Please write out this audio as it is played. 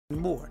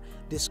more,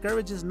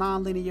 discourages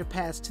nonlinear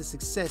paths to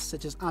success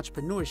such as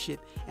entrepreneurship,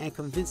 and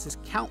convinces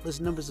countless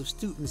numbers of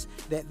students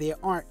that there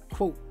aren't,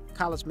 quote,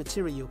 college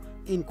material,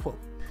 end quote.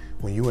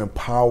 When you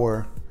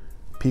empower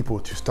people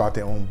to start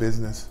their own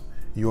business,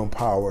 you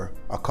empower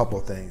a couple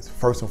of things.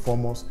 First and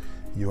foremost,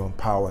 you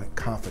empower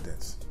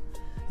confidence.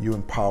 You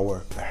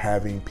empower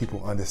having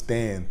people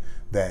understand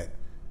that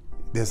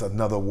there's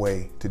another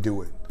way to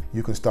do it.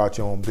 You can start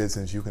your own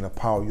business, you can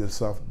empower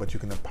yourself, but you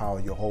can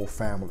empower your whole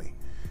family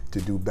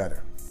to do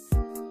better.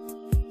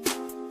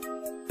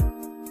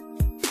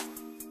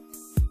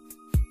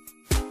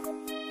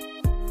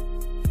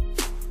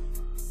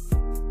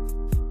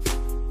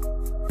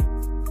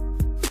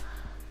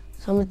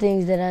 Some of the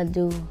things that I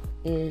do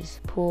is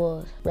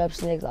pull rap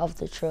snacks off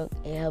the truck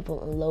and help them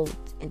unload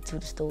into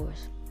the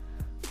stores.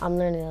 I'm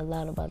learning a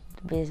lot about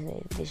the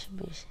business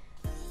distribution.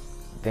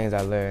 Things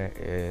I learned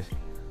is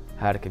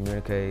how to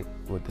communicate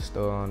with the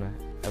store owner.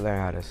 I learned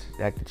how to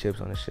stack the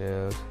chips on the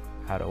shelves,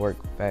 how to work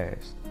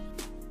fast.